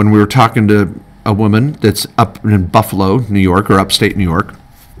earlier when we were talking to a woman that's up in Buffalo, New York, or upstate New York,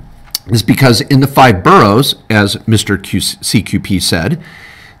 is because in the 5 boroughs, as Mr. CQP said,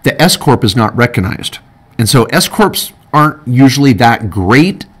 the S Corp is not recognized. And so S Corps aren't usually that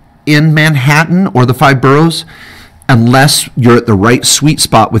great in Manhattan or the 5 boroughs unless you're at the right sweet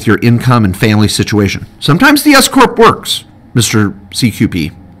spot with your income and family situation. Sometimes the S Corp works, Mr.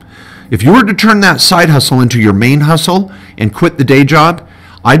 CQP. If you were to turn that side hustle into your main hustle and quit the day job,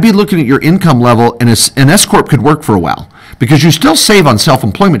 I'd be looking at your income level, and an S Corp could work for a while because you still save on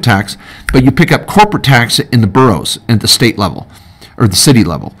self-employment tax, but you pick up corporate tax in the boroughs at the state level or the city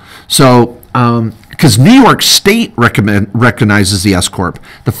level. So, because New York State recognizes the S Corp,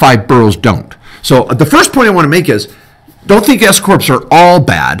 the 5 boroughs don't. So the first point I want to make is, don't think S Corps are all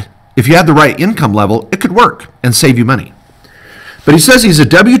bad. If you had the right income level, it could work and save you money. But he says he's a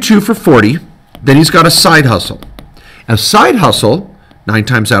W-2 for 40, then he's got a side hustle. A side hustle, 9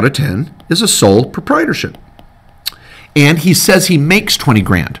 times out of 10, is a sole proprietorship. And he says he makes 20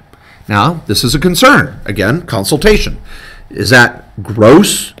 grand. Now, this is a concern. Again, consultation. Is that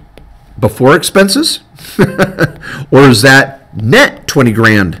gross before expenses? Or is that net 20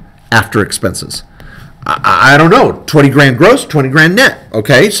 grand after expenses? I don't know. 20 grand gross, 20 grand net.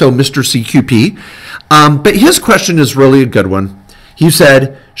 Okay, so Mr. CQP. But his question is really a good one. He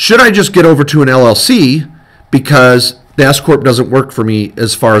said, should I just get over to an LLC because the S Corp doesn't work for me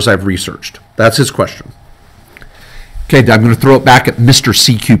as far as I've researched? That's his question. Okay, I'm going to throw it back at Mr.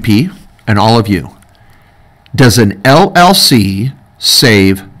 CQP and all of you. Does an LLC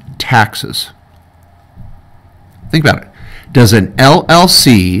save taxes? Think about it. Does an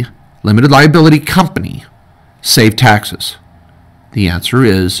LLC, limited liability company, save taxes? The answer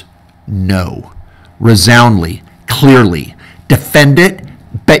is no. Resoundly, clearly. Defend it.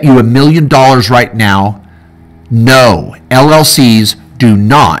 Bet you $1 million right now. No, LLCs do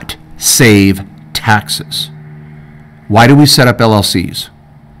not save taxes. Why do we set up LLCs?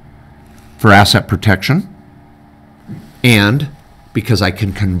 For asset protection and because I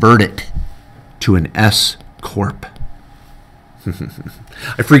can convert it to an S Corp.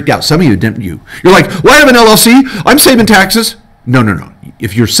 I freaked out. Some of you didn't. You're like, well, I have an LLC. I'm saving taxes. No.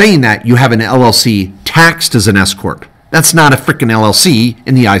 If you're saying that, you have an LLC taxed as an S Corp. That's not a freaking LLC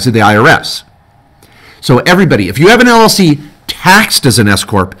in the eyes of the IRS. So everybody, if you have an LLC taxed as an S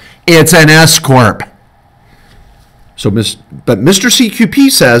Corp, it's an S Corp. But Mr.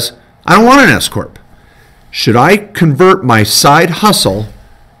 CQP says, I don't want an S Corp. Should I convert my side hustle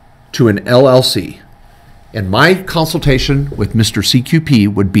to an LLC? And my consultation with Mr.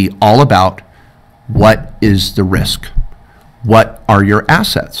 CQP would be all about what is the risk? What are your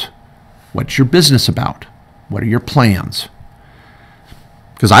assets? What's your business about? What are your plans?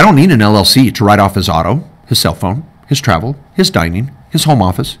 Because I don't need an LLC to write off his auto, his cell phone, his travel, his dining, his home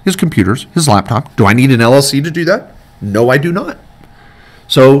office, his computers, his laptop. Do I need an LLC to do that? No, I do not.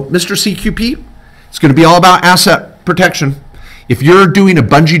 So, Mr. CQP, it's going to be all about asset protection. If you're doing a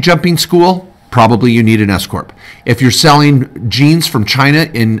bungee jumping school, probably you need an S Corp. If you're selling jeans from China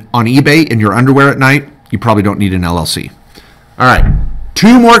on eBay in your underwear at night, you probably don't need an LLC. All right.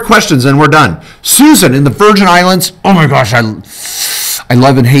 2 more questions and we're done. Susan in the Virgin Islands. Oh my gosh, I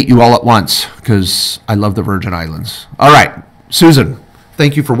love and hate you all at once because I love the Virgin Islands. All right, Susan,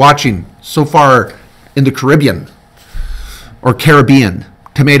 thank you for watching so far in the Caribbean or Caribbean.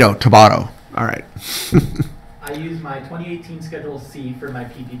 Tomato. All right. I use my 2018 Schedule C for my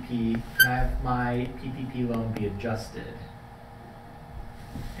PPP. Can I have my PPP loan be adjusted?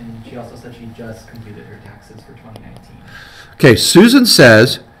 And she also said she just completed her taxes for 2019. Okay, Susan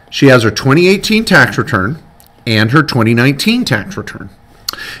says she has her 2018 tax return and her 2019 tax return.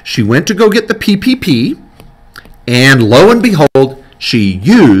 She went to go get the PPP, and lo and behold, she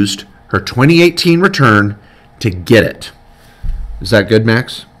used her 2018 return to get it. Is that good,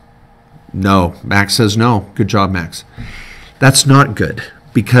 Max? No. Max says no. Good job, Max. That's not good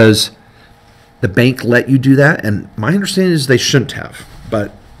because the bank let you do that, and my understanding is they shouldn't have,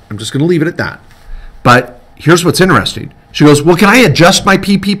 but I'm just going to leave it at that. But here's what's interesting. She goes, well, can I adjust my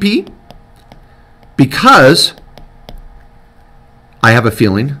PPP? Because I have a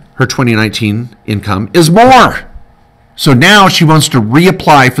feeling her 2019 income is more. So now she wants to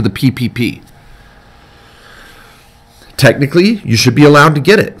reapply for the PPP. Technically, you should be allowed to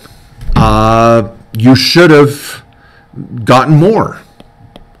get it. You should have gotten more.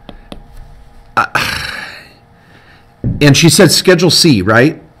 And she said Schedule C,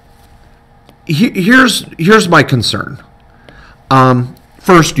 right? Here's my concern.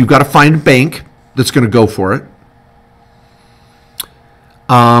 First, you've got to find a bank that's going to go for it.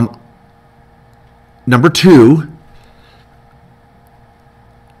 Number two,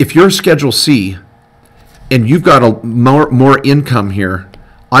 if you're Schedule C and you've got a more income here,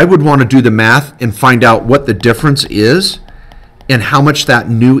 I would want to do the math and find out what the difference is and how much that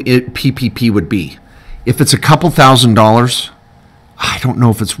new PPP would be. If it's a couple $1,000s, I don't know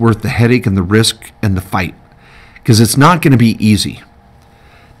if it's worth the headache and the risk and the fight, because it's not going to be easy.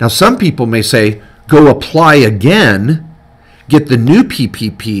 Now, some people may say, go apply again, get the new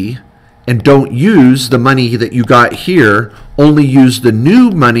PPP, and don't use the money that you got here, only use the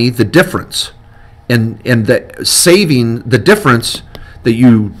new money, the difference, and the saving the difference that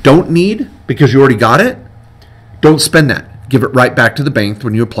you don't need because you already got it. Don't spend that. Give it right back to the bank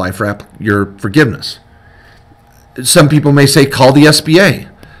when you apply for your forgiveness. Some people may say call the SBA.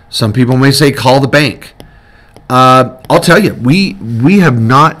 Some people may say call the bank. I'll tell you, we have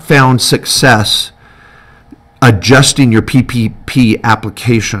not found success adjusting your PPP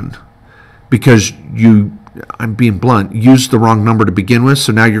application because you, I'm being blunt, used the wrong number to begin with.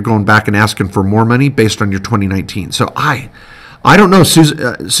 So now you're going back and asking for more money based on your 2019. So I don't know,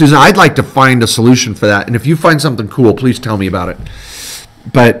 Susan, I'd like to find a solution for that. And if you find something cool, please tell me about it.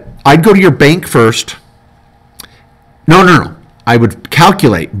 But I'd go to your bank first. No. I would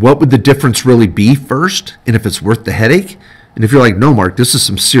calculate what would the difference really be first, and if it's worth the headache. And if you're like, no, Mark, this is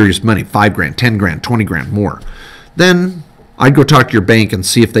some serious money, $5,000, $10,000, $20,000 more, then I'd go talk to your bank and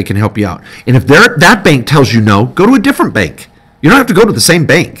see if they can help you out. And if that bank tells you no, go to a different bank. You don't have to go to the same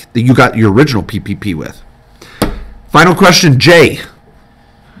bank that you got your original PPP with. Final question, Jay.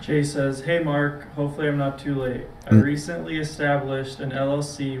 Jay says, hey Mark, hopefully I'm not too late. I recently established an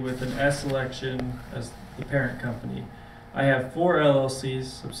LLC with an S election as the parent company. I have 4 LLCs,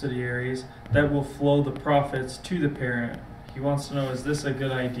 subsidiaries, that will flow the profits to the parent. He wants to know, is this a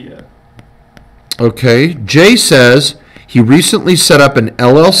good idea? Okay, Jay says he recently set up an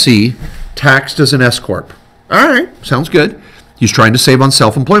LLC taxed as an S Corp. All right, sounds good. He's trying to save on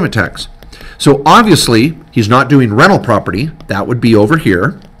self-employment tax. So obviously, he's not doing rental property. That would be over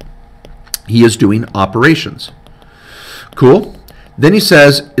here. He is doing operations. Cool. Then he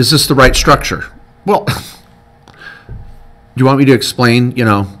says, is this the right structure? Well, do you want me to explain,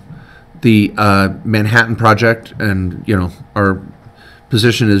 the Manhattan Project and, our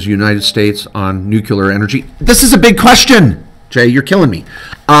position as United States on nuclear energy? This is a big question, Jay. You're killing me.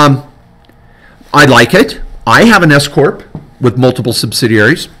 I like it. I have an S Corp with multiple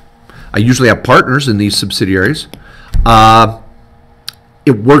subsidiaries. I usually have partners in these subsidiaries.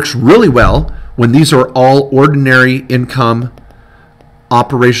 It works really well when these are all ordinary income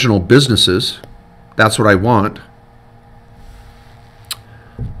operational businesses. That's what I want.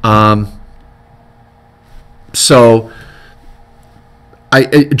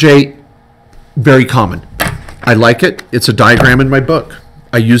 Jay, very common. I like it. It's a diagram in my book.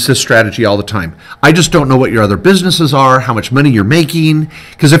 I use this strategy all the time. I just don't know what your other businesses are, how much money you're making.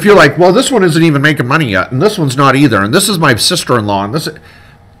 Because if you're like, well, this one isn't even making money yet, and this one's not either, and this is my sister-in-law, and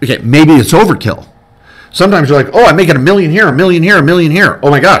okay, maybe it's overkill. Sometimes you're like, oh, I'm making $1 million here, $1 million here, $1 million here. Oh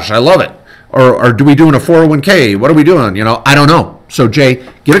my gosh, I love it. Or do we doing a 401k? What are we doing? I don't know. So Jay,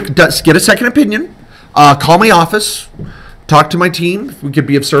 get a second opinion. Call my office. Talk to my team if we could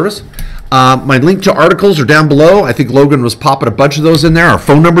be of service. My link to articles are down below. I think Logan was popping a bunch of those in there. Our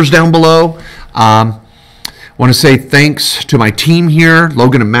phone number's down below. Want to say thanks to my team here,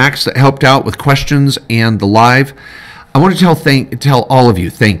 Logan and Max, that helped out with questions and the live. I want to tell all of you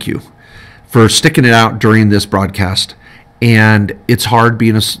thank you for sticking it out during this broadcast. And it's hard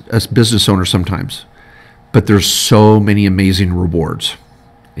being a business owner sometimes, but there's so many amazing rewards.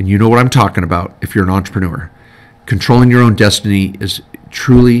 And you know what I'm talking about if you're an entrepreneur. Controlling your own destiny is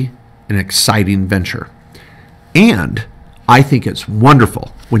truly an exciting venture. And I think it's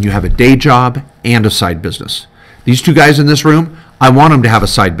wonderful when you have a day job and a side business. These two guys in this room, I want them to have a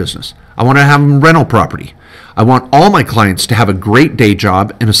side business. I want to have them rental property. I want all my clients to have a great day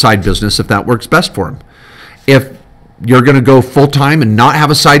job and a side business if that works best for them. If you're going to go full-time and not have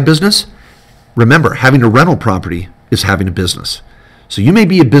a side business, remember, having a rental property is having a business. So you may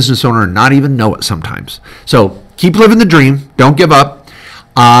be a business owner and not even know it sometimes. So keep living the dream. Don't give up.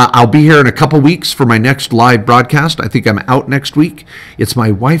 I'll be here in a couple weeks for my next live broadcast. I think I'm out next week. It's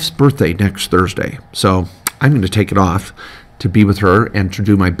my wife's birthday next Thursday. So I'm going to take it off to be with her and to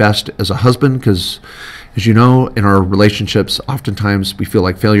do my best as a husband because, as you know, in our relationships, oftentimes we feel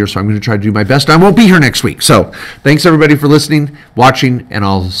like failure. So I'm going to try to do my best. I won't be here next week. So thanks, everybody, for listening, watching, and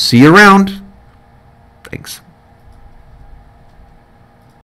I'll see you around. Thanks.